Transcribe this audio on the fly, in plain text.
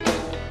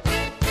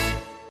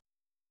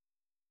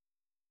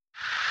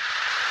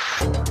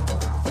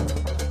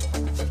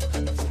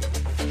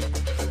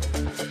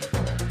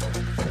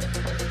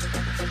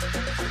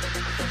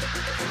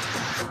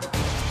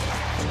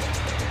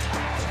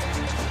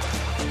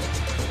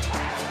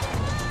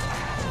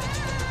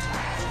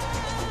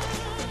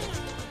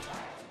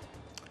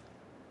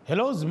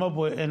Hello,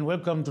 Zimbabwe, and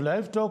welcome to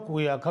Live Talk.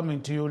 We are coming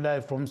to you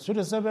live from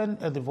Studio 7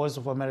 at the Voice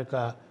of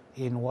America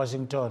in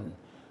Washington.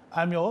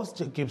 I'm your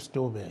host, Gibbs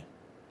Dube.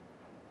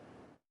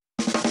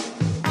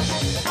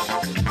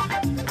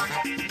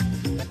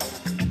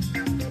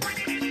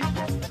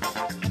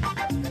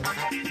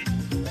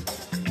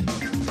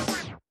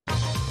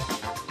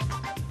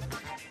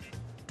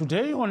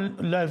 Today on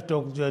Live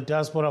Talk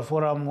Diaspora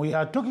Forum, we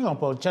are talking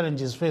about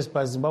challenges faced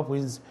by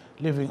Zimbabweans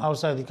living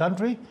outside the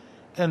country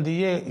and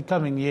the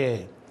coming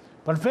year.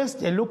 But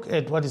first, a look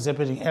at what is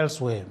happening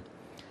elsewhere.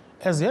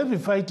 As heavy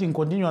fighting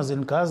continues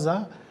in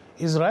Gaza,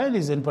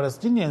 Israelis and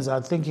Palestinians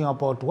are thinking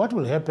about what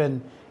will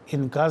happen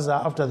in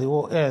Gaza after the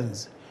war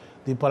ends.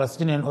 The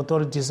Palestinian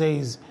Authority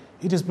says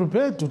it is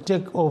prepared to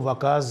take over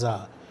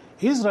Gaza.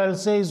 Israel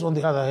says, on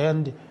the other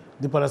hand,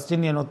 the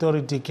Palestinian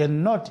Authority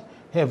cannot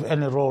have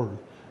any role.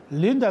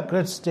 Linda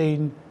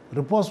Gretstein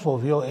reports for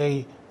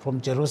VOA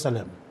from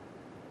Jerusalem.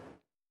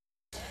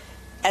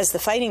 As the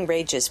fighting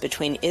rages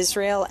between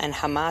Israel and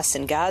Hamas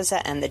in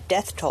Gaza and the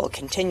death toll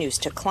continues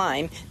to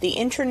climb, the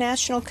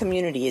international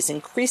community is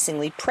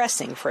increasingly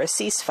pressing for a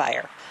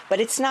ceasefire. But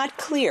it's not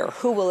clear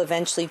who will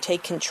eventually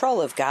take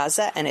control of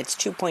Gaza and its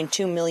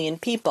 2.2 million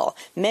people,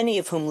 many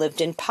of whom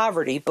lived in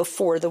poverty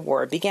before the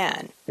war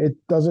began. It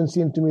doesn't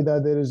seem to me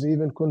that there is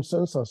even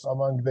consensus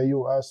among the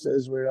U.S.,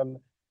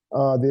 Israel,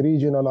 the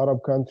regional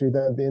Arab country,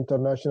 and the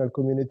international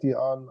community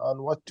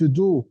on what to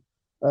do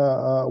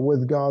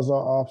with Gaza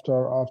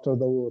after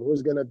the war.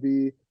 Who's going to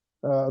be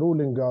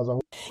ruling Gaza?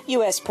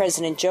 U.S.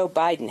 President Joe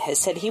Biden has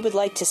said he would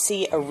like to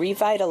see a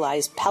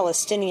revitalized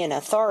Palestinian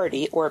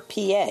Authority, or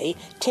PA,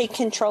 take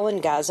control in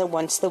Gaza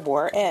once the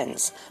war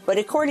ends. But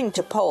according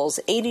to polls,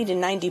 80 to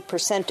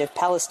 90% of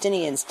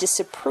Palestinians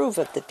disapprove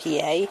of the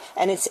PA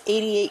and its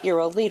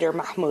 88-year-old leader,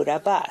 Mahmoud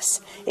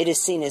Abbas. It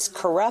is seen as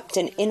corrupt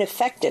and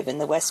ineffective in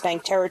the West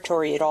Bank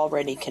territory it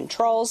already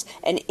controls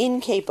and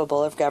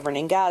incapable of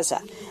governing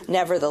Gaza.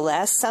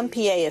 Nevertheless, some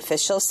PA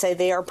officials say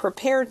they are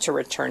prepared to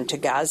return to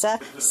Gaza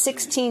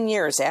 16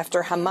 years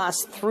after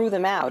Hamas threw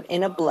them out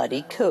in a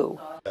bloody coup.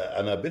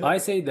 I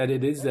say that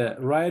it is the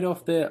right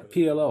of the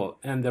PLO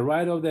and the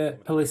right of the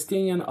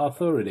Palestinian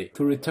Authority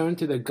to return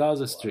to the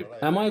Gaza Strip.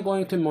 Am I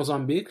going to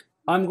Mozambique?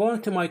 I'm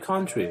going to my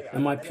country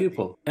and my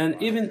people,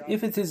 and even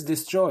if it is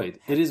destroyed,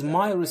 it is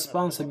my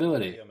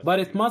responsibility. But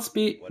it must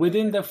be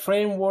within the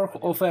framework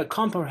of a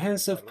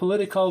comprehensive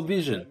political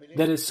vision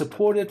that is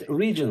supported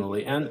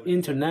regionally and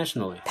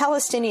internationally.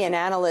 Palestinian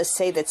analysts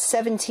say that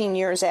 17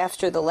 years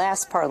after the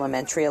last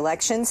parliamentary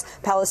elections,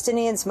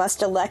 Palestinians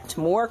must elect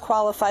more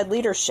qualified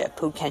leadership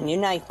who can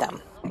unite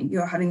them.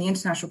 You're having the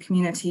international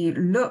community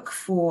look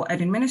for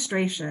an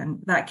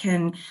administration that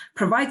can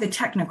provide the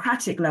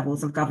technocratic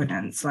levels of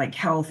governance, like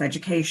health,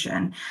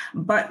 education,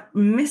 but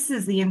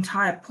misses the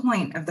entire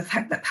point of the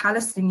fact that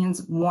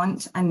Palestinians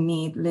want and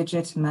need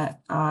legitimate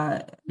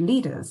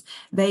leaders.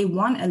 They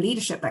want a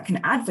leadership that can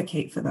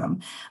advocate for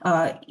them,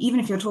 even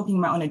if you're talking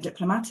about on a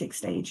diplomatic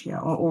stage here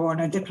or on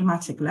a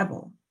diplomatic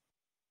level.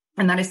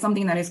 And that is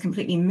something that is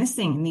completely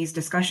missing in these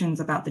discussions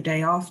about the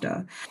day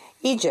after.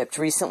 Egypt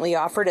recently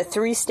offered a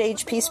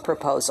three-stage peace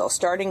proposal,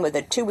 starting with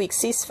a 2-week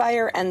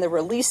ceasefire and the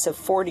release of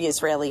 40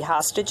 Israeli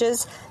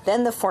hostages,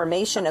 then the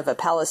formation of a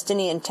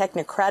Palestinian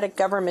technocratic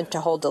government to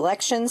hold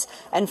elections,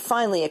 and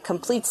finally a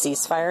complete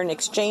ceasefire in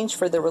exchange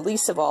for the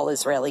release of all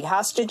Israeli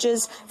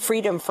hostages,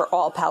 freedom for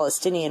all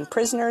Palestinian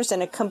prisoners,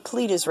 and a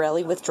complete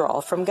Israeli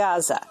withdrawal from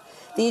Gaza.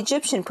 The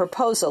Egyptian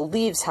proposal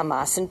leaves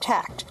Hamas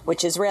intact,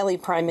 which Israeli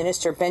Prime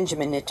Minister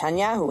Benjamin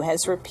Netanyahu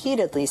has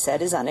repeatedly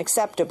said is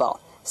unacceptable.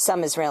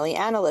 Some Israeli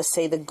analysts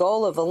say the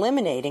goal of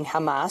eliminating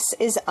Hamas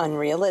is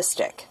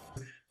unrealistic.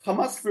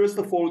 Hamas, first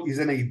of all, is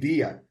an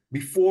idea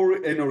before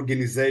an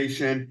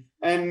organization,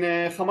 and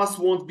Hamas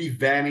won't be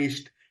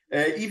vanished.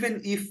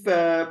 Even if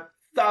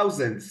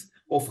thousands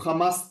of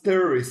Hamas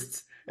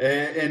terrorists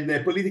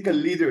and political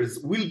leaders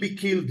will be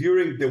killed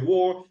during the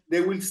war,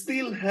 they will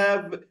still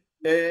have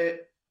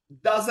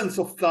dozens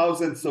of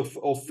thousands of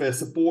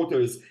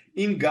supporters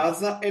in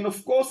Gaza and,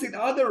 of course, in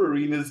other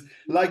arenas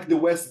like the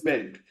West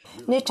Bank.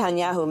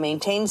 Netanyahu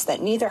maintains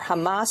that neither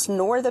Hamas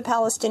nor the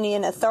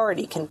Palestinian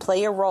Authority can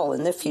play a role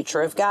in the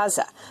future of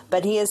Gaza,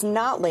 but he has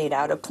not laid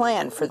out a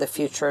plan for the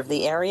future of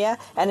the area,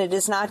 and it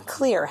is not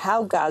clear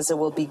how Gaza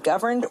will be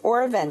governed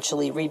or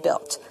eventually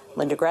rebuilt.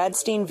 Linda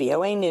Gradstein,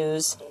 VOA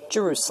News,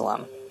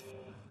 Jerusalem.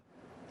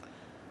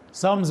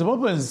 Some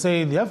Zimbabweans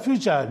say their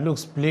future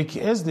looks bleak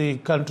as the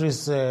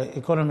country's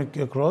economic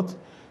growth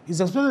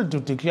is expected to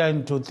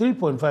decline to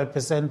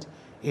 3.5%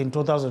 in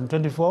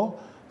 2024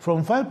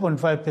 from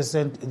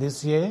 5.5%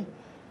 this year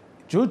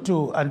due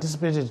to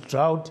anticipated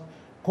drought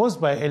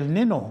caused by El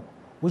Nino,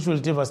 which will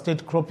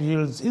devastate crop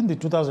yields in the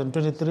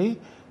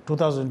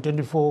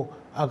 2023-2024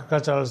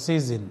 agricultural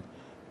season.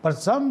 But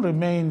some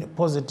remain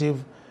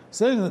positive,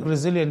 saying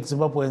resilient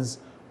Zimbabweans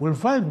will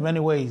find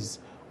many ways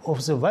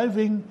of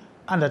surviving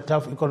under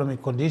tough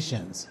economic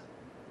conditions.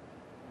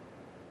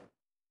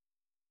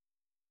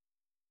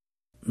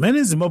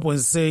 Many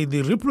Zimbabweans say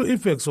the ripple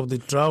effects of the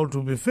drought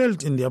will be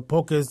felt in their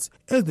pockets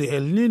as the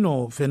El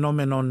Nino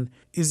phenomenon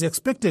is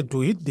expected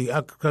to hit the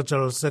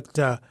agricultural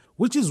sector,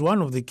 which is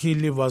one of the key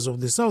levers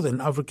of the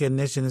Southern African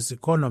nation's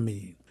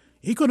economy.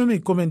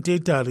 Economic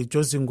commentator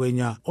Rejoice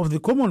Ngwenya of the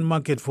Common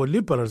Market for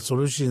Liberal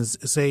Solutions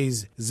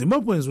says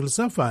Zimbabweans will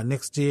suffer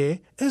next year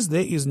as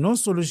there is no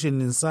solution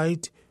in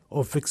sight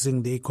of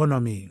fixing the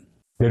economy.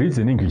 There is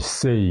an English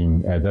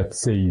saying that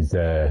says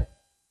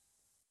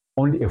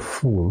only a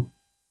fool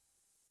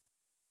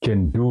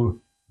can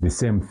do the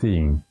same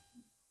thing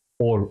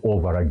all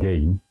over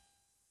again,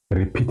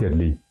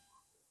 repeatedly,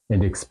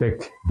 and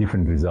expect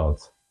different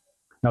results.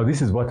 Now,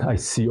 this is what I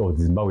see of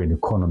the Zimbabwean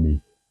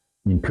economy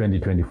in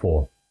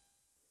 2024.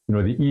 You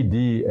know, the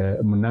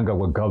ED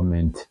Mnangagwa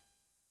government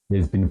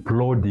has been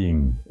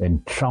plodding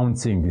and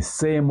trouncing the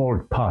same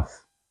old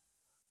path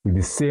with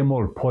the same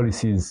old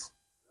policies,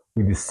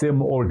 with the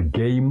same old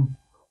game,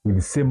 with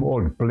the same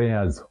old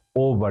players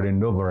over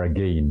and over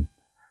again.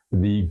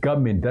 The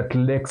government that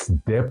lacks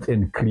depth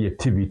and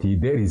creativity,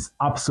 there is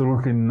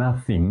absolutely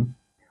nothing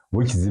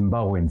which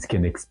Zimbabweans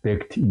can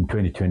expect in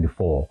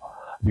 2024.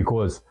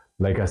 Because,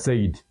 like I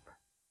said,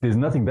 there's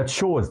nothing that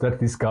shows that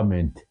this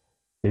government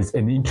is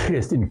an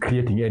interest in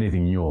creating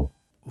anything new.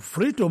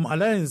 Freedom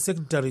Alliance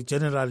Secretary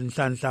General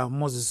Nhlanhla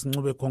Moses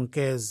Ncube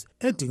concurs,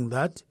 adding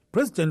that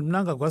President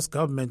Mnangagwa's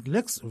government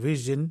lacks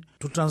vision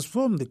to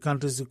transform the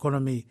country's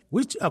economy,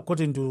 which,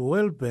 according to the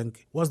World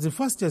Bank, was the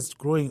fastest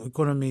growing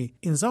economy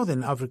in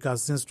Southern Africa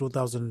since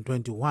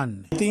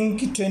 2021. I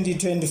think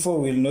 2024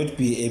 will not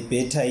be a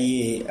better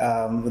year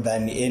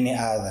than any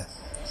other,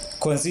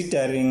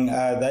 considering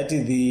that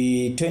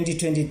the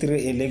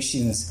 2023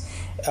 elections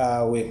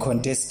were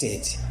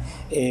contested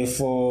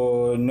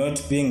for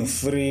not being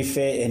free,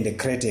 fair and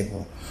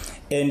credible.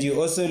 And you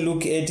also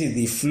look at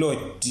the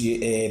flawed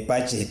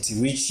budget,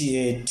 which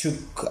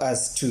took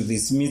us to the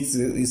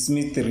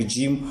Smith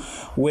regime,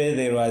 where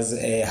there was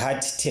a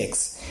hard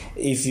tax,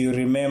 if you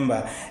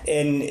remember.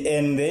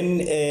 And then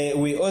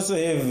we also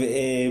have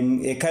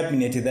a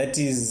cabinet that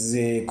is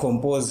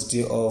composed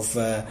of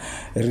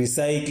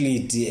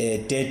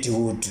recycled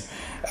deadwood.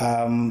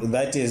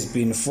 That has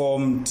been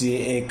formed,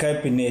 a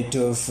cabinet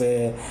of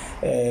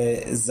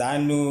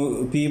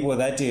ZANU people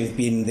that have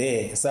been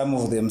there, some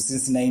of them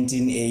since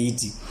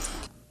 1980.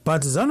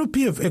 But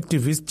ZANU-PF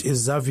activist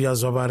Xavier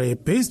Zwabare,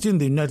 based in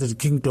the United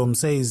Kingdom,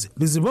 says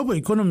the Zimbabwe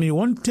economy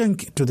won't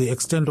tank to the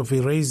extent of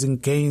erasing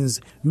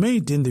gains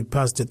made in the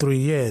past 3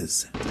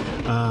 years.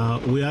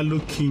 We are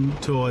looking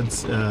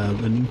towards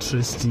an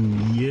interesting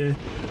year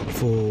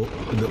for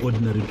the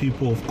ordinary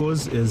people. Of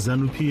course, as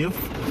ZANU-PF,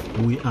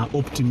 we are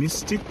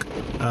optimistic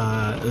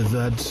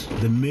that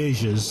the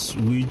measures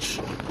which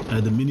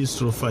the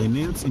Minister of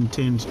Finance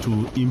intends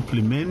to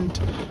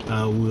implement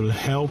will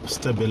help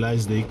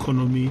stabilize the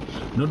economy,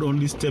 not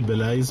only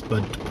stabilize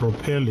but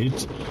propel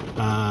it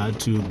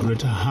to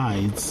greater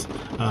heights.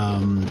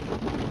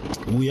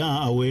 We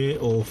are aware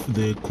of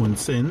the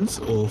concerns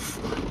of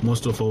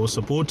most of our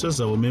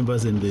supporters, our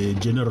members and the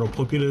general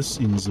populace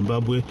in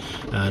Zimbabwe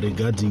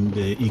regarding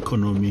the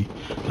economy.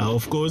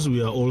 Of course,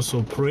 we are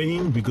also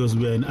praying, because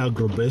we are an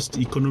agro-based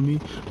economy,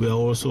 we are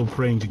also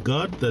praying to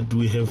God that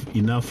we have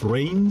enough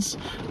rains,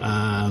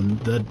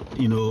 that,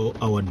 you know,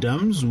 our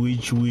dams,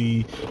 which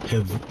we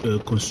have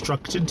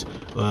constructed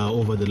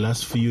over the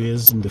last few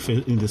years in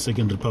the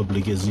Second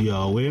Republic, as you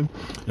are aware,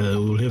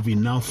 will have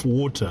enough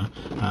water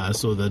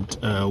so that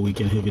we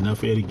can have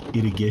enough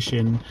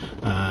irrigation,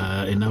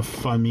 enough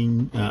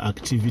farming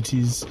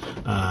activities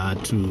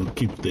to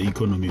keep the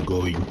economy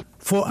going.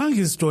 For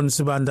Angiston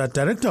Sibanda,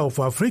 Director of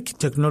Afrique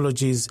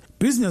Technologies,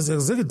 business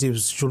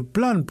executives should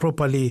plan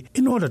properly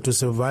in order to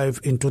survive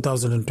in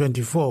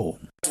 2024.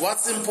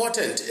 What's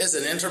important as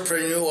an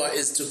entrepreneur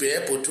is to be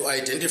able to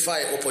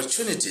identify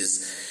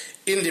opportunities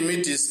in the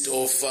midst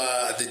of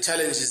the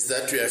challenges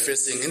that we are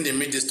facing, in the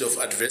midst of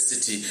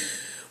adversity,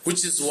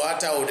 which is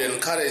what I would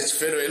encourage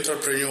fellow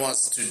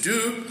entrepreneurs to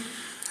do.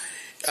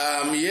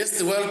 Yes,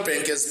 the World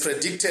Bank has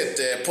predicted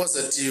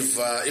positive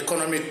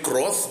economic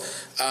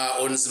growth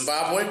on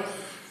Zimbabwe,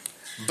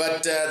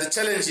 but the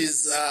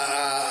challenges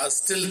are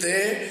still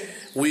there.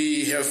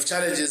 We have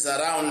challenges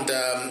around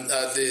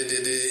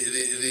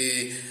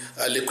the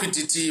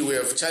liquidity, we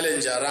have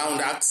challenge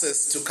around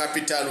access to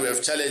capital, we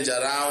have challenges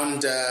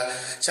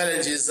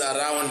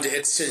around the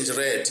exchange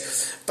rate.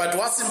 But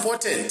what's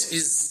important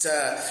is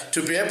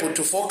to be able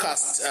to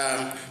forecast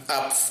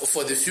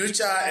for the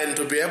future and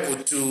to be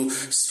able to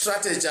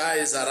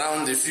strategize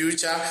around the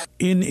future.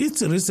 In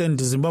its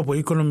recent Zimbabwe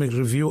Economic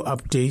Review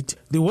update,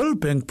 the World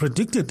Bank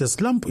predicted a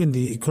slump in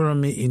the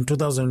economy in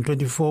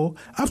 2024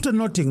 after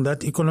noting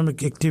that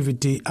economic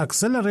activity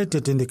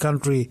accelerated in the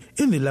country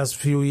in the last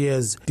few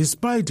years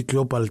despite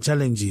global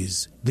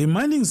challenges. The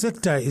mining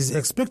sector is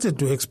expected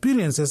to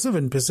experience a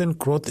 7%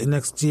 growth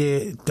next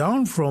year,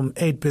 down from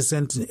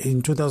 8%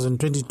 in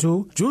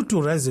 2022 due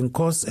to rising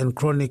costs and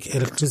chronic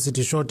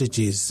electricity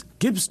shortages.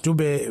 Gibbs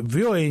Dube,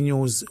 VOA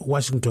News,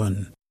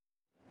 Washington.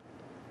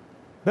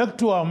 Back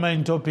to our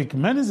main topic.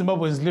 Many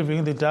Zimbabweans living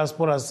in the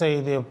diaspora say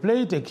they have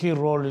played a key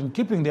role in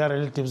keeping their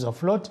relatives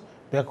afloat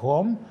back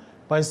home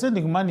by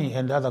sending money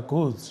and other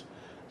goods.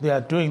 They are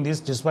doing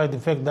this despite the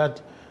fact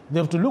that they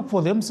have to look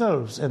for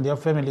themselves and their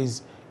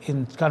families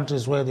in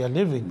countries where they are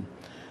living.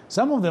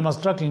 Some of them are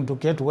struggling to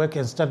get work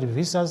and study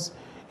visas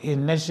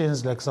in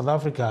nations like South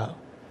Africa.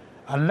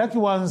 Unlucky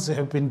ones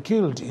have been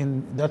killed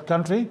in that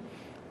country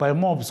by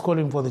mobs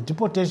calling for the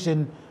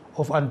deportation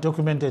of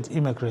undocumented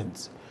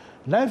immigrants.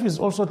 Life is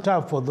also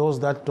tough for those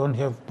that don't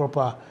have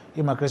proper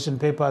immigration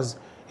papers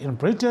in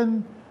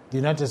Britain, the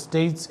United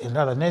States, and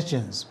other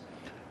nations.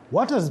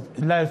 What has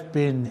life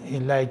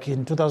been like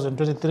in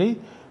 2023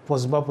 for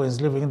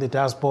Zimbabweans living in the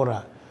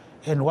diaspora,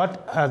 and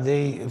what are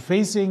they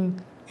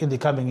facing in the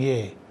coming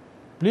year?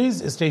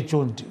 Please stay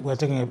tuned. We're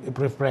taking a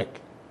brief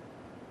break.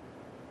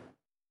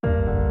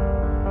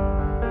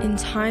 In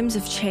times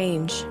of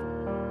change,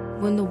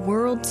 when the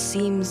world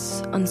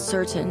seems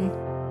uncertain,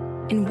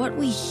 and what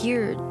we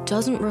hear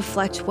doesn't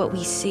reflect what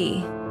we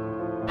see,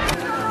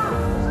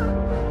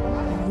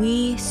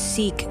 we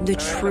seek the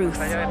truth.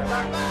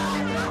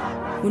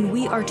 When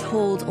we are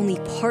told only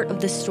part of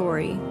the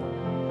story,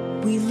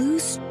 we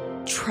lose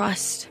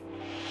trust.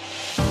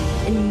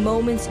 In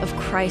moments of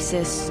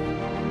crisis,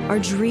 our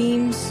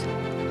dreams,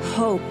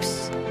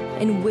 hopes,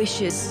 and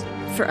wishes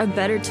for a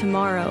better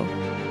tomorrow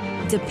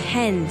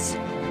depend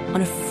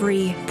on a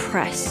free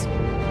press.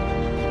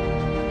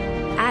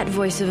 At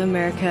Voice of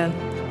America,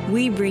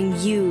 we bring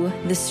you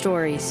the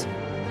stories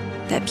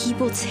that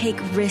people take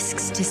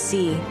risks to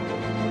see.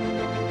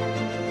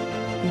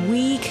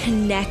 We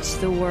connect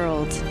the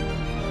world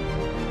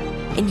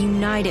and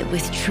unite it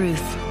with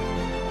truth.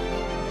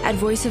 At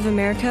Voice of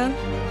America,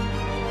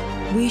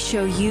 we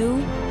show you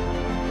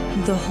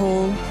the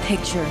whole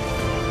picture.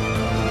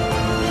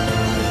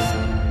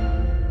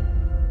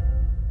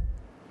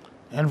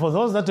 And for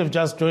those that have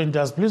just joined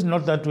us, please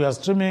note that we are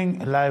streaming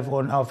live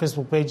on our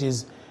Facebook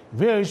pages,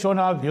 VOA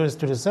Shona, VOA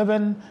Studio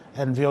 7,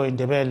 and VOA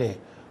Ndebele.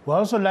 We're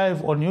also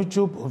live on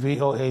YouTube,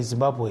 VOA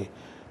Zimbabwe.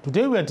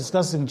 Today we are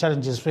discussing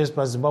challenges faced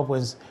by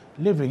Zimbabweans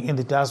living in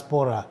the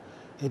diaspora.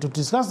 To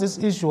discuss this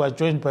issue, we are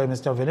joined by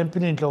Mr.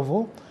 Velempini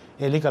Ndlovu,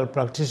 a legal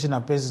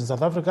practitioner based in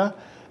South Africa,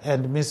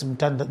 and Ms.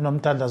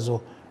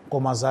 Nomtandazo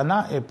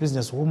Komazana, a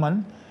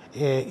businesswoman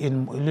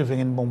living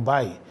in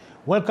Mumbai.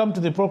 Welcome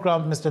to the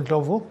program, Mr.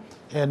 Ndlovu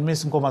and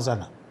Ms.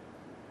 Komazana.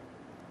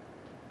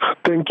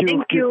 Thank you.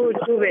 Thank you,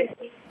 Dube.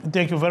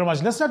 Thank you very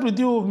much. Let's start with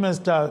you,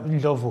 Mr.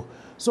 Ndlovu.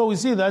 So we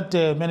see that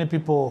many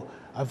people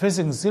are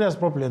facing serious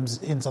problems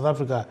in South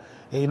Africa,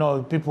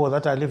 people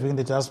that are living in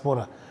the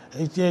diaspora.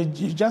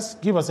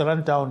 Just give us a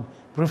rundown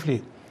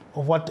briefly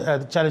of what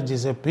the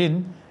challenges have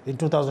been in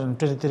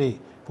 2023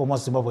 for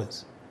most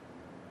Zimbabweans.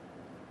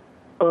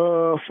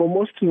 For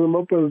most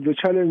Zimbabweans, the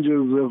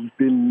challenges have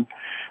been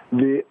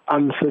the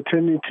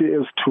uncertainty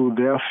as to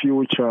their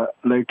future,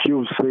 like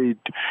you've said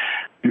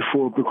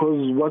before,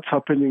 because what's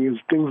happening is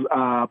things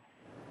are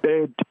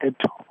bad at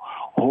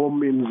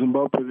home in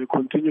Zimbabwe. They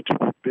continue to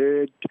be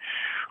bad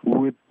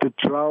with the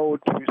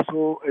drought. We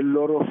saw a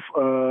lot of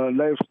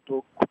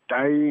livestock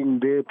dying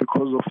there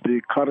because of the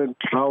current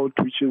drought,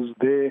 which is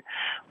there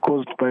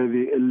caused by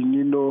the El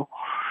Nino.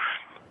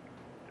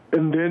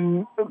 And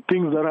then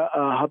things that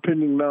are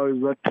happening now is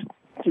that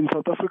in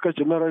South Africa,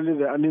 generally,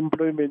 the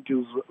unemployment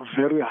is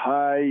very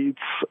high. It's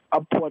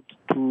upward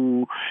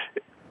to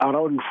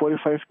around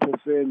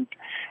 45%,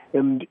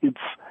 and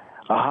it's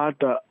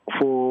harder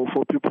for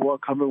people who are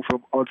coming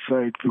from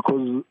outside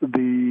because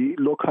the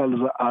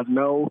locals are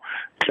now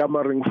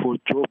clamoring for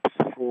jobs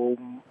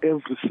from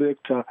every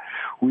sector.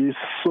 We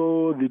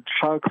saw the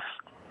truck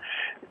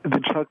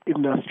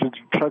industry,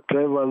 the truck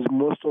drivers,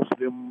 most of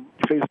them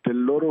faced a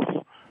lot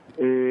of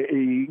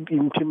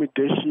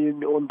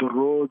intimidation on the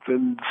roads,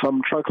 and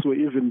some trucks were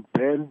even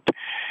banned.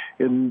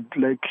 And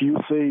like you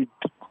said,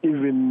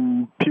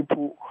 even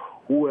people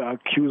who were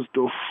accused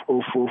of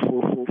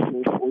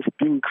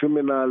being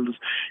criminals.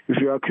 If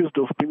you're accused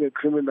of being a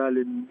criminal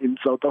in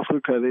South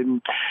Africa,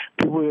 then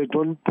people, they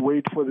don't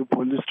wait for the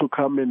police to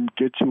come and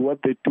get you. What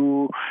they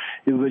do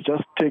is they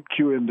just take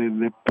you and then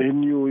they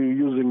ban you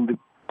using the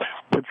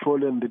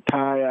petrol and the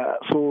tire.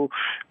 So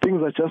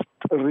things are just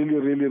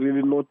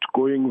really not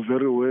going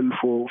very well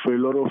for a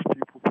lot of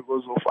people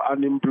because of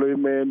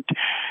unemployment.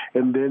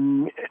 And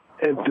then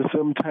at the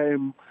same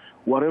time,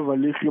 whatever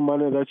little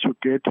money that you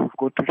get, you've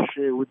got to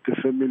share with the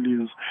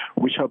families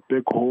which are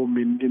back home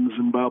in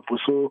Zimbabwe.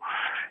 So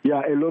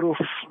yeah,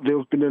 there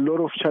have been a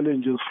lot of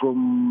challenges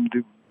from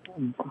the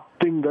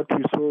thing that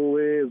we saw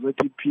where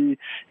ZEP,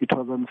 it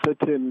was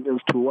uncertain as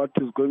to what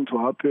is going to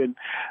happen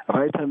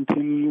right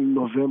until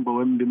November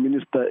when the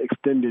minister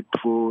extended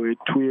for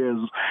 2 years.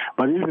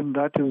 But even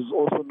that is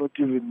also not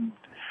even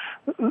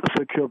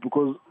secure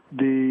because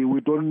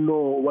we don't know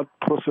what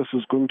process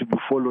is going to be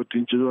followed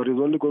in January.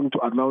 It's only going to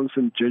announce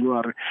in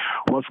January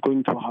what's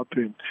going to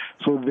happen.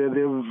 So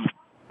they've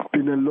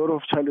been a lot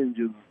of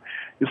challenges,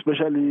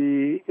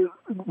 especially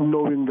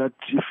knowing that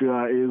if you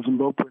are a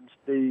Zimbabwean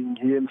staying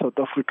here in South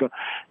Africa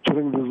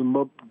during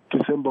the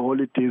December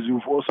holidays,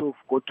 you've also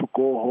got to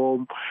go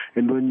home.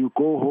 And when you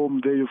go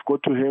home there, you've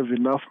got to have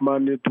enough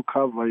money to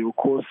cover your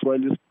costs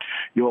while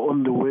you're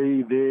on the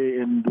way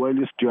there and while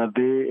you are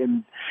there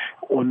and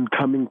on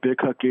coming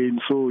back again.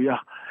 So, yeah.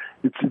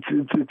 It's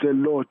a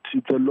lot.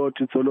 It's a lot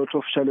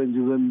of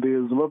challenges, and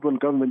the Zimbabwean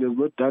government has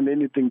not done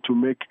anything to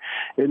make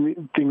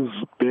things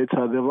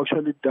better. They've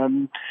actually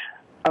done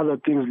other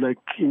things like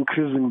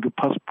increasing the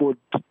passport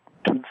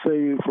to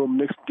say from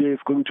next year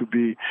it's going to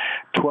be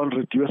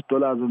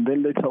 $200, and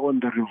then later on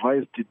they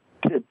revised it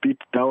a bit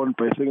down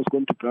by saying it's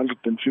going to be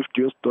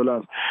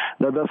 $150.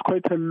 Now that's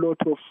quite a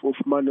lot of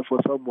money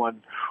for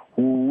someone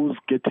who's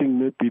getting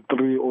maybe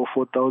 3,000 or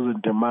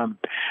 4,000 a month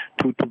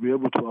to be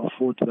able to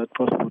afford that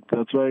passport.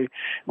 That's why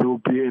there will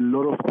be a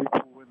lot of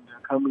people when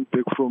they're coming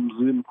back from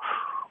Zim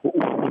who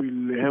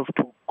will have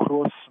to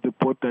cross the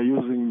border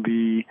using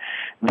the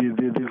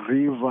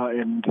river,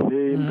 and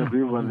there in the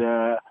river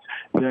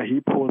there are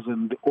hippos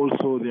and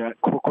also there are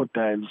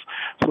crocodiles.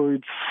 So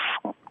it's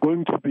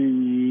going to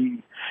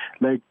be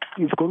like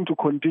it's going to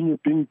continue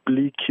being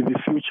bleak. The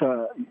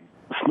future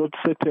is not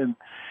certain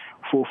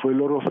for a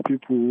lot of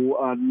people who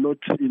are not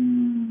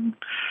in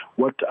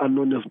what are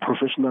known as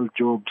professional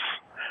jobs,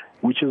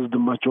 which is the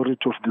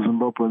majority of the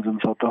Zimbabweans in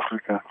South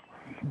Africa.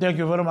 Thank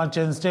you very much,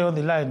 and stay on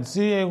the line.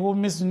 See,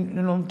 Miss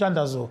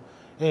Mtandazo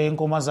in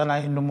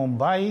Nkomazana in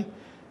Mumbai.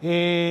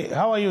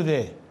 How are you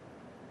there?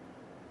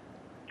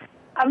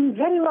 I'm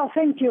very well,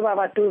 thank you,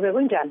 Baba Dube.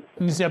 Kunjani?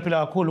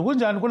 Nisiyaphila kakhulu.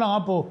 Kunjani kuna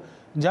ngapho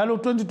njalo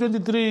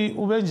 2023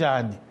 ube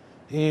njani?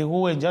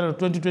 Kuwe njalo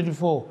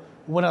 2024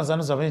 ubona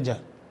zanu zabe njani?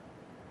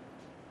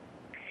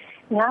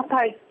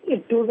 Ngapha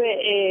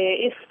Dube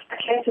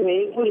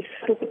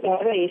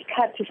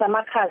isikhathi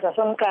samakhaza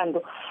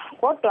somkando.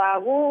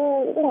 Kodwa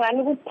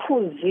kungani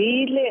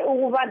kuphuzile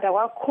ukubanda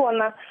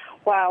kwakhona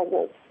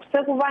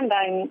sekubanda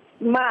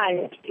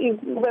manje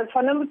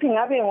bekufanele ukuthi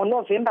ngabe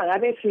ngoNovember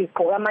ngabe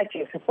sigqoka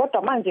amajesi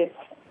kodwa manje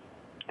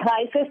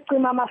hayi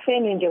sesicima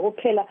amafeni nje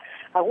kuphela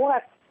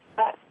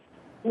akukathini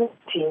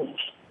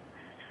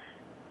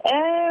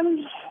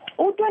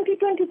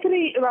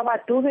u2023 Baba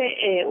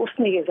Dube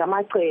usinikeza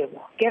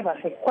amacebo gave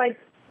us a quite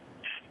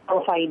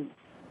profile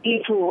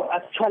to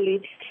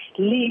actually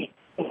live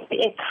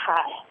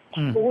ekhaya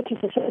ukuthi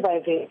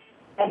sisurvive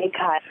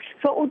ekhaya.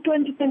 So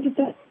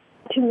u2023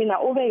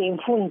 mina ube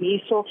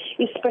imfundiso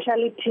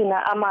especially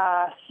thina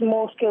ama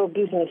small scale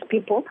business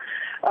people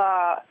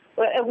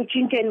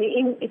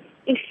ekuthinteni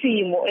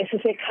isimo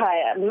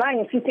esisekhaya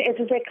manje sithi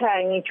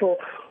esisekhaya ngitsho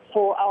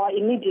for our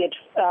immediate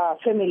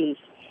families.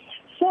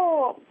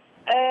 So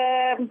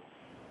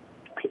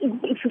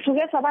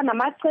sisuke saba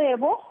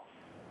namacebo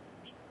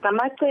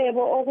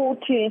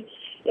ukuthi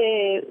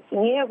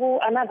ngiye ku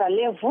another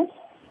level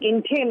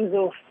in terms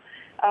of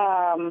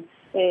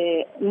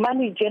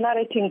money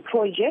generating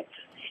projects,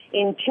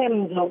 in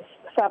terms of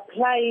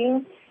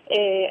supplying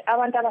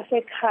abantu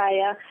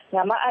abasekhaya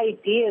ngama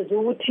ideas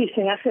ukuthi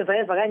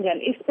singasurvive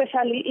kanjani,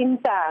 especially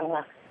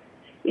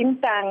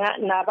intanga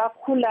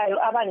nabakhulayo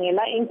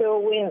abangela into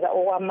yokwenza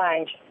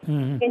okwamanje.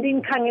 And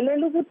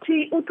ngikhangelela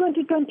ukuthi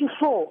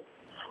u2024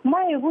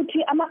 maye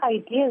ukuthi ama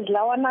ideas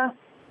lawana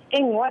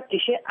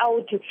engiwadishe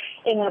out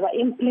engaba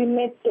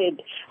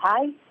implemented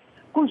hayi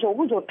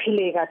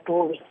kuzophileka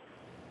Dube.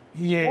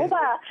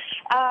 Ngoba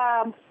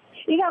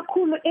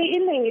ikakhulu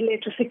iningi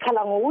lethu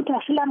sikhala ngokuthi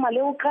asila mali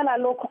yokuqala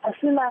lokho,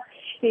 asila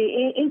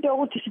into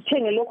yokuthi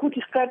sithenge lokho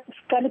ukuthi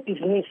siqale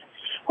business.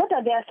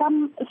 Kodwa there are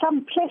some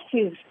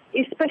places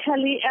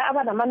especially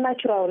abanama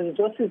natural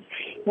resources.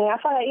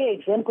 Ngingafaka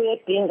iexample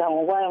yeDinga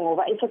ngokwayo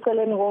ngoba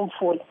iseceleni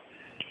komfula.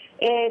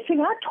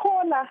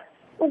 Singathola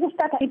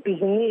ukustarta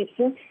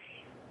ibhizinisi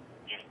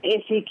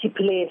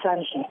esikhiphile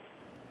esandleni.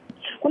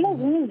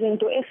 Kunezinye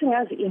izinto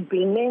esingazi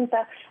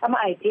implementa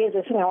ama-ideas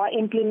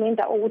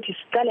esingawa-implementa ukuthi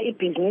siqale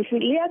ibhizinisi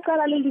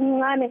liyaqala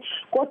lelincane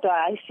kodwa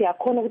hayi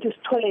siyakhona ukuthi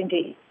sithole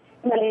nje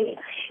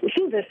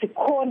size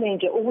sikhone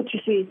nje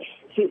ukuthi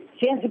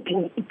siyenze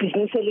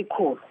ibhizinisi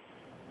elikhulu.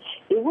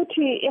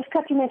 Ukuthi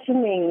esikhathini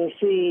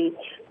esiningi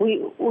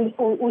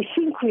we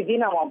think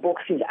within our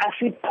boxes,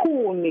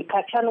 asiphumi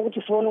khathana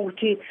ukuthi sibone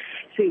ukuthi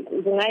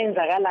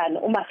kungayenzakalani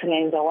uma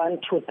singayenza 1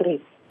 2 3.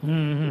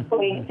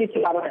 So isithi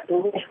Baba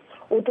Dube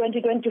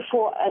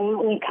u2024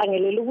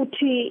 ngikhangelela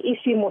ukuthi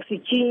isimo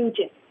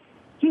sitshintshe,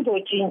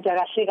 sizotshintsha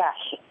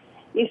kahle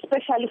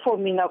especially for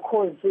mina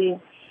cause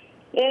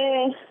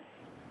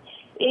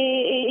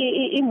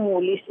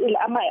imuli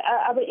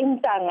abe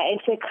intanga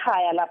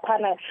esekhaya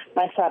laphana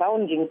my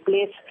surrounding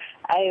place.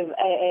 I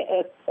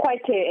have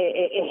quite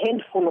a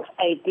handful of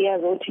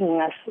ideas ukuthi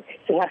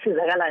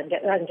singasizakala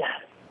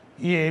kanjani.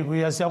 Yeah,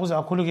 we are stay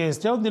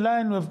on the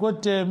line. We've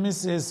got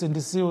Miss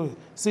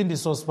Cindy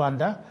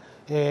Sosbanda,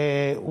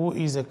 who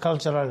is a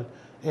cultural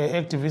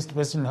activist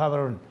based in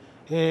Havering.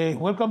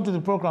 Welcome to the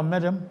program,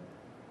 madam.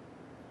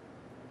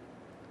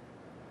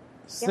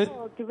 So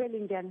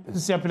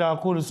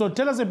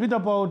tell us a bit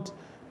about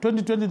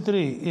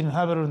 2023 in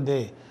Havering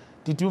there.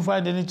 Did you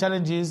find any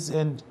challenges,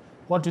 and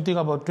what do you think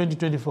about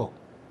 2024?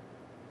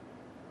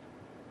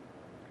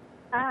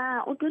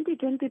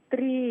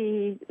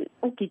 2023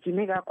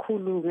 ugijime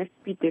kakhulu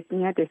ngespeed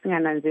esinyade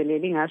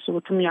singananzeleli ngaso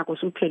ukuthi umnyaka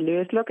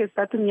usuphelile. Silokho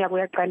sithatha umnyaka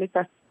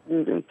uyaqalisa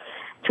 2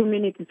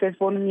 minutes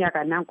sesibona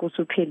umnyaka nanku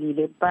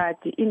usuphelile,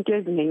 but into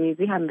eziningi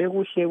zihambe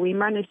kuhle. We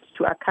managed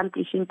to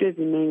accomplish into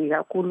eziningi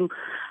kakhulu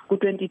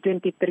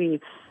ku-2023.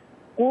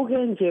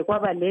 Kuke nje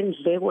kwaba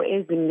lendleko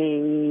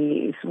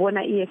eziningi,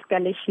 sibona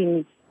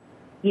i-escalation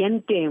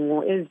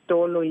yentengo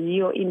ezitolo,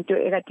 yiyo into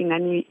ekade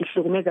ngani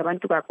ihlukumeza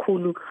abantu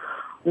kakhulu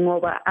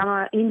ngoba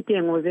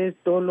intengo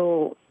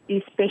zezitolo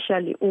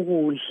especially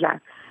ukudla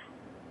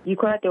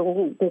yikho kade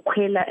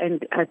kukhwela,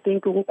 and I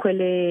think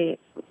kukhwele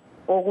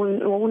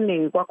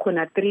okuningi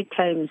kwakhona 3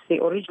 times the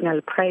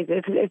original price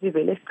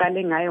esivele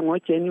siqale ngayo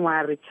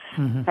ngoJanuary.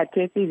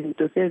 Khathesi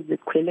izinto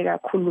sezikhwele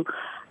kakhulu.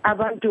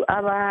 Abantu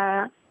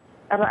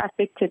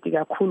aba-affected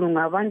kakhulu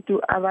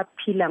ngabantu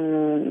abaphila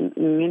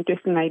ngento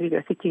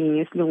esingayibiza sithi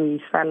ngesilungu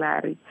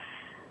yi-salary.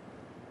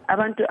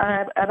 Abantu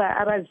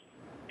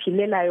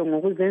abaziphilelayo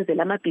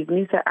ngokuzenzela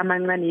amabhizinisi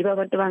amancane yibo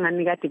abantu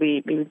abangani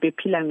kade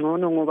bephila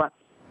ngcono ngoba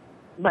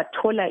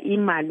bathola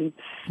imali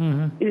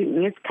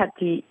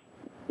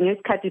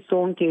ngesikhathi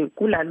sonke.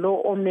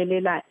 Kulalo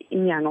omelela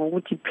inyanga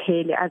ukuthi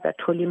phele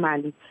azathola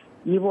imali,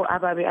 yibo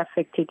ababe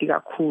affected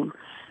kakhulu.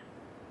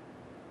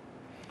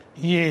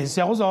 Yes,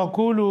 siyakuzwa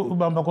kakhulu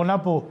ubamba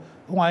khonapho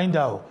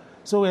ungayindawo.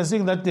 So we are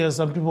seeing that there are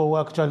some people who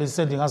are actually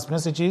sending us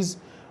messages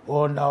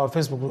on our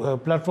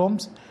Facebook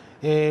platforms.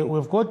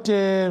 We've got,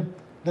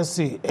 let's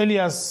see,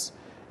 Elias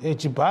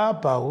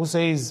Chibaba, who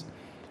says,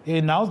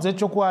 now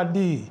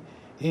zechokwadi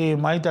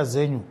maita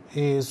zenyu.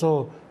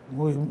 So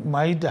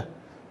maita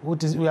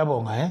uthi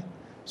uyabonga,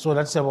 so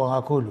that's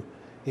siyabonga kakhulu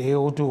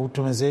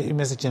uthumeze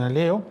imessage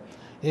naleyo.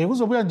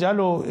 Kuzobuya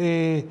njalo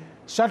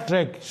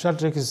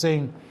Shadrach is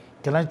saying,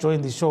 can I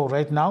join the show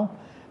right now?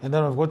 And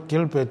then we've got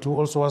Gilbert, who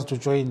also wants to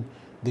join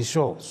the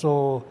show.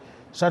 So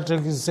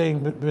Shadrach is saying,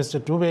 Mr.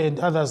 Dube and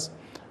others,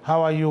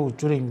 how are you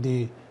during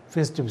the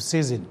festive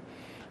season?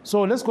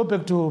 So let's go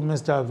back to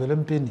Mr.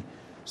 Velempini.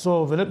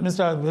 So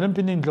Mr.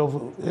 Velempini,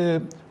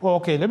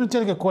 okay, let me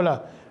take a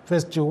caller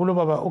first to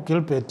Ulubaba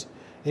Gilbert.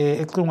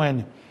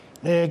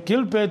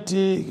 Gilbert,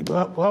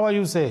 how are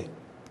you, say?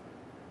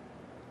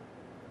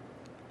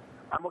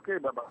 I'm okay,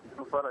 Baba.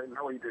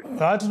 How are you doing?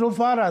 No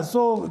fara.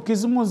 So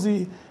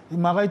Kisimuzi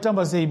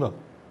magaitamba seiba.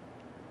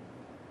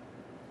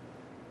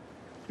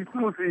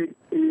 Kisimuzi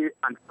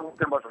and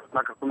September South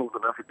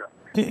Africa.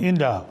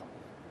 Inda.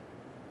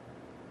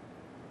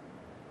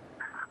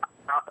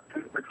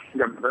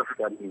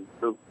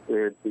 So I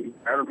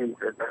don't think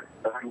that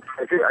I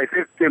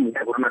said same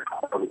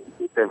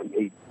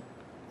 7-8.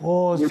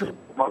 Oh,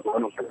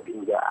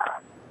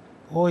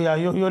 oh yeah,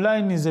 your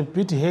line is a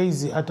bit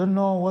hazy. I don't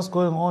know what's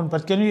going on,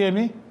 but can you hear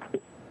me?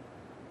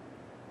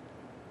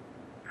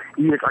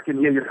 Yes, I can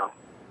hear you now.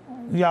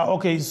 Yeah,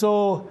 okay.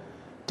 So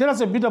tell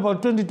us a bit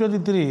about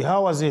 2023.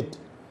 How was it?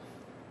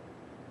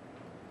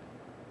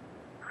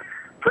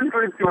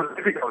 2023 was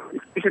difficult,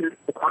 especially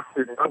for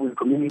the Zimbabwean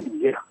community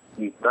here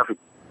in South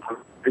Africa.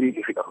 Very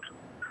difficult.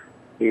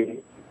 Yeah.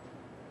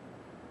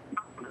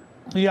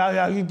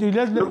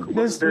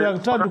 Let's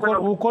try to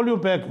call. We'll call you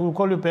back. We'll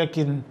call you back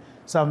in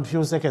some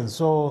few seconds.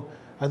 So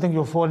I think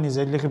your phone is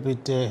a little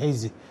bit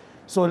hazy.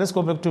 So let's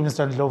go back to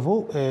Mr.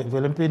 Ndlovu,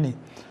 Velempini.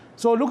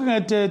 So looking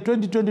at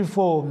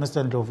 2024,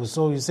 Mr. Ndlovu,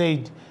 so you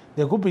said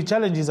there could be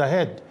challenges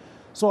ahead.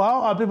 So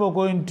how are people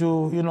going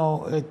to,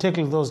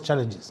 tackle those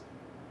challenges?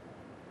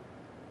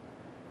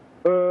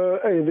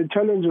 The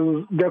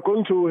challenges, they're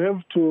going to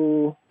have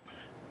to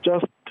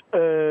just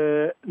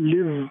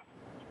live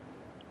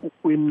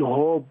in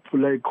hope,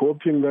 like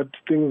hoping that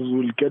things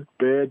will get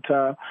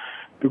better,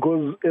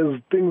 because as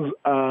things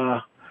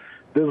are,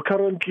 there's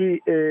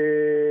currently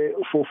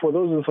for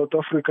those in South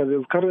Africa,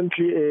 there's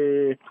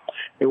currently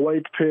a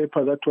white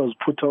paper that was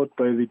put out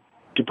by the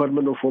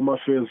Department of Home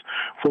Affairs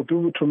for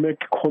people to make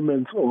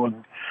comments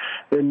on.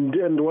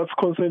 And what's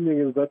concerning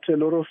is that a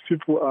lot of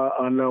people are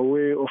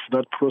unaware of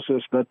that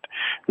process, that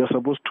they're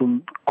supposed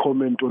to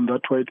comment on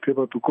that white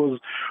paper, because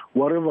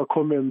whatever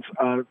comments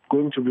are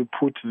going to be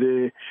put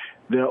there,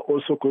 they are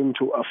also going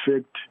to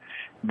affect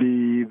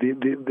the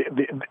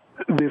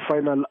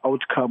final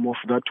outcome of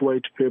that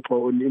white paper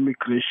on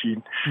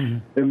immigration.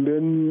 And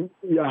then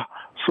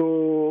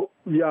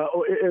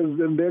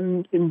and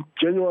then in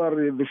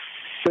January, the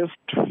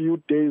first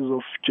few days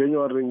of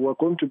January, we're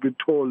going to be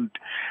told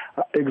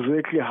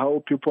exactly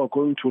how people are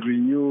going to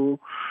renew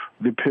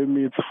the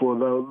permits for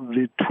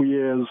the 2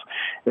 years.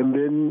 And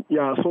then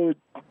so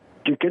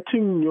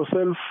keeping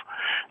yourself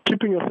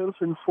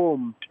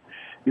informed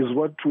is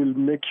what will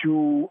make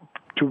you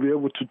to be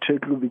able to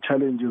tackle the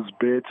challenges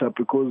better,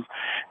 because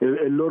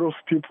a lot of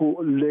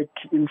people lack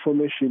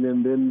information,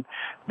 and then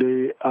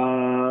they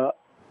are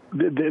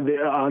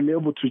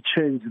unable to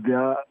change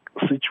their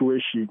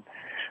situation,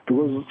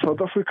 because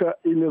South Africa,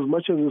 in as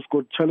much as it's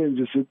got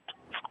challenges,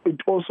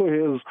 it also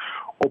has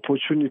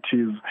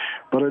opportunities,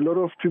 but a lot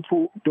of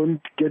people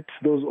don't get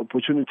those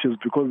opportunities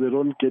because they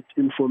don't get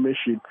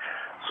information.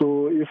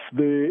 So if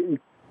they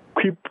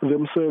equip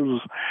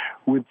themselves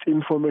with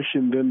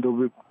information, then they'll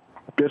be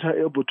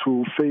better able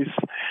to face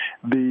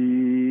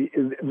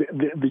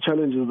the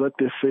challenges that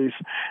they face.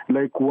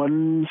 Like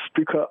one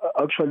speaker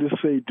actually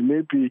said,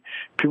 maybe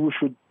people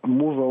should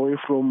move away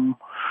from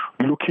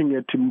looking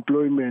at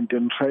employment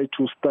and try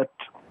to start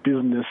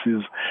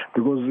businesses,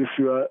 because if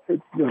you are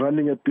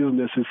running a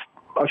business, it's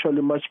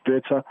actually much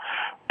better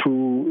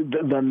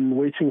than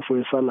waiting for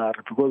a salary,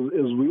 because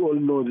as we all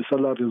know, the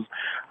salaries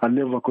are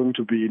never going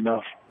to be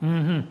enough.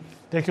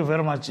 Thank you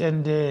very much.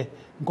 And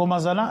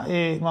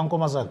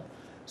Nkomazana,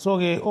 so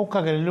ke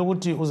okukhangelele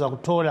ukuthi uza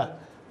kuthola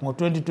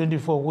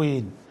ngo-2024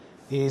 kuyini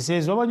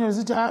sezwe abanye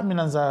besithi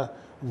mina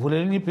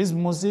ngizavulela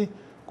ibhizimusi,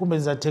 kumbe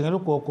ngizathengela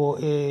ugogo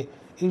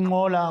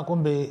inqola,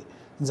 kumbe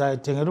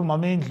ngizathengela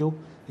umama indlu,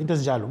 into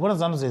ezinjalo. Bona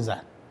zani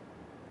uzenzani?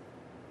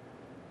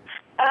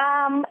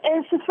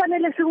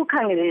 Sifanele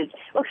sikukhangelele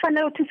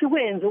okufanele ukuthi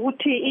sikwenze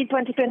ukuthi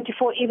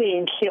i-2024 ibe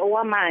inhle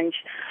okwamanje,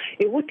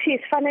 ukuthi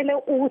sifanele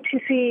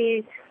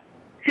ukuthi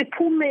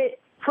siphume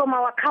from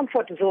our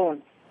comfort zone.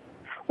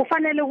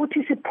 Kufanele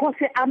ukuthi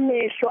siphose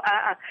amehlo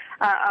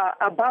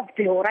above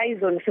the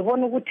horizon,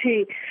 sibone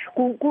ukuthi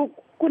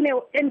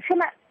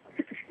enfuna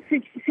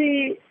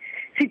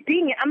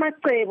sidinge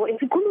amacebo,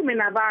 sikhulume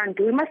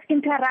nabantu. We must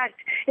interact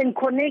and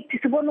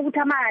connect, sibone ukuthi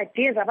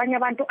ama-ideas abanye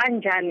abantu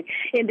anjani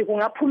and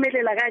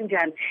kungaphumelela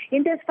kanjani.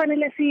 Into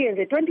esifanele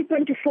siyenze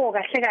 2024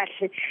 kahle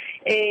kahle,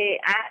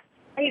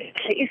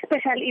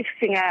 especially if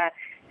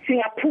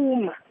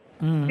singaphuma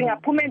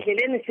singaphuma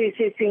endleleni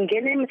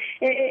singene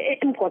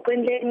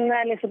emgwaqweni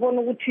lencane, sibone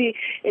ukuthi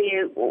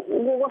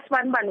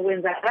ukosibani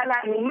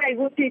kwenzakalani, uma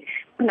ukuthi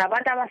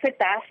nabantu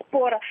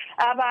abase-diaspora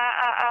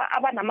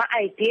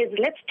abanama-ideas.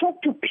 Let's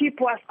talk to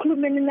people,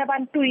 asikhulumeni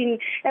nabantwini,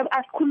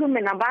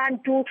 asikhulume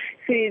nabantu,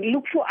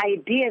 look for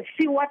ideas,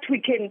 see what we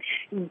can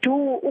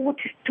do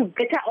to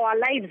better our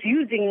lives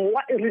using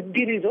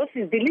the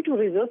resources, the little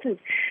resources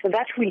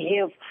that we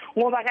have.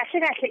 Ngoba kahle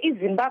kahle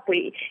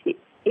iZimbabwe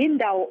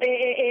indawo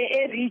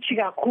rich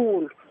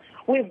kakhulu.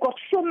 We've got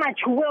so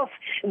much wealth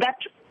that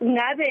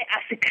ngabe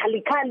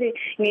asikhalikale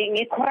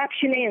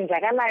nge-corruption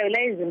eyenzakalayo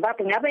la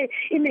eZimbabwe, ngabe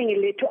iningi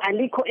lethu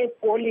alikho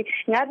eGoli,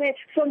 ngabe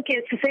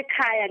sonke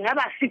sisekhaya,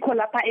 ngabe asikho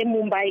lapha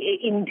eMumbai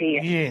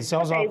eIndia. Yes,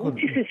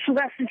 ukuthi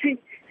sisuka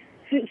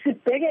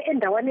sibheke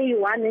endaweni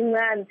eyi-1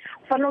 encane,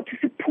 kufanele ukuthi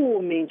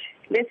siphume nje,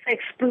 let's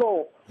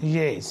explore.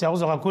 Yes,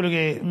 siyakuzwa kakhulu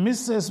ke.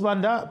 Miss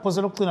Sibanda,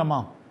 phosela ukucina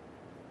mama.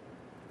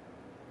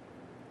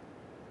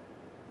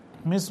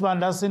 Miss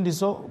Banda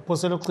Sindiso,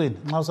 phosela ukucina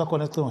nxa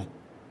usakhona ecingweni.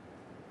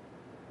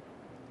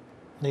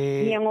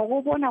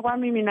 Ngokubona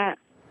kwami mina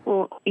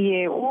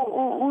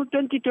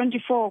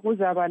u-2024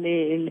 kuzaba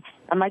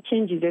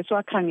ama-changes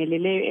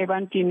esiwakhangeleleyo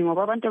ebantwini,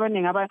 ngoba abantu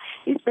abaningi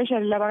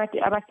especially laba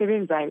kade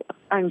abasebenzayo,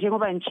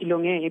 njengoba ngitshilo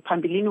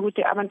phambilini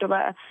ukuthi abantu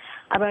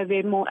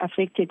ababe-more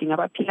affected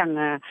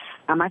ngabaphila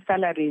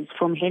ngama-salaries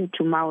from hand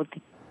to mouth.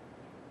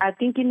 I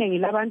think iningi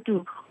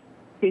labantu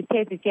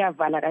sithethe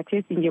siyavala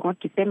kathesi nje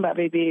ngoDisemba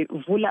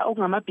bevula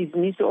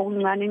okungamabhizinisi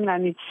okuncane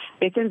ncane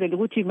besenzela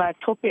ukuthi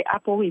bathope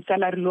up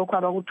okuyisalary lokho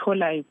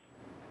abakutholayo.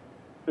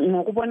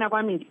 Ngokubona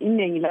kwami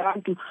iningi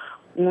labantu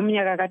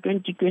ngomnyaka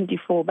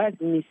ka-2024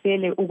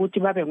 bazimisele ukuthi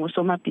babe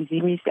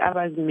ngosomabhizinisi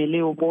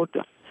abazimeleyo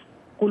bodwa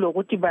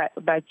kulokuthi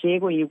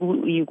bajekwe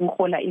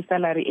yikuhola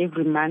isalary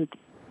every month.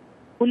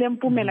 Kule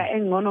mpumela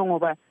engcono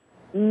ngoba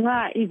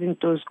nxa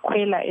izinto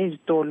zikhwela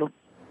ezitolo,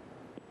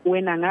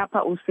 wena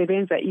ngapha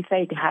usebenza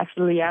i-side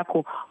hustle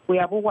yakho,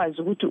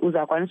 uyabukwazi ukuthi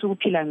uzakwanisa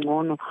ukuphila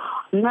ngcono.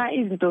 Nxa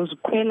izinto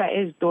zikhwela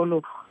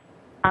ezitolo,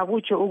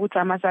 akutsho ukuthi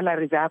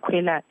ama-salaries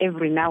akhwela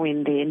every now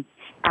and then,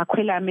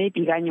 akhwela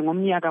maybe kanye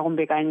ngomnyaka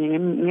kumbe kanye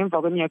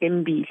ngemva kweminyaka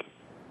emibili.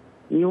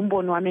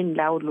 Ngiyumbono wami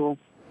engilawo lo.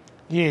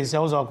 Yes,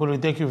 siyakuzwa kakhulu.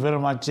 Thank you very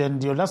much.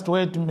 And your last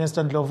word,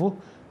 Mr. Ndlovu,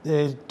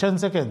 10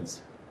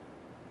 seconds.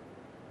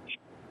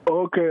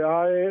 Okay,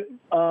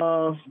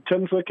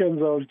 10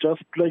 seconds. I would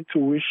just like to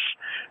wish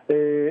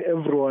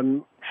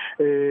everyone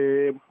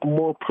a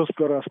more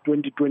prosperous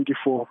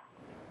 2024.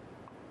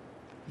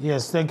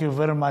 Yes, thank you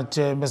very much,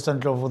 Mr.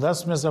 Ndlovu.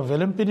 That's Mr.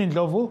 Velempini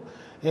Ndlovu.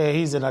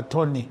 He's an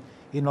attorney,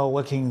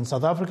 working in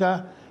South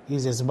Africa.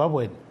 He's a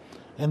Zimbabwean.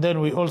 And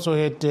then we also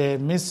had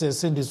Miss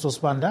Sindiso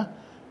Sibanda,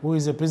 who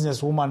is a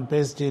businesswoman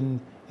based in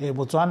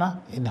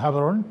Botswana, in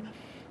Gaborone.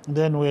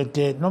 Then we had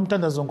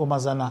Nomthandazo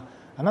Nkomazana,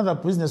 another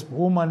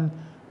businesswoman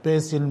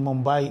based in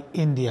Mumbai,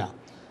 India.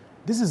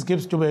 This is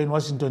Gibbs Dube in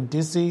Washington,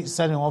 D.C.,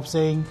 signing off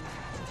saying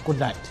good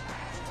night.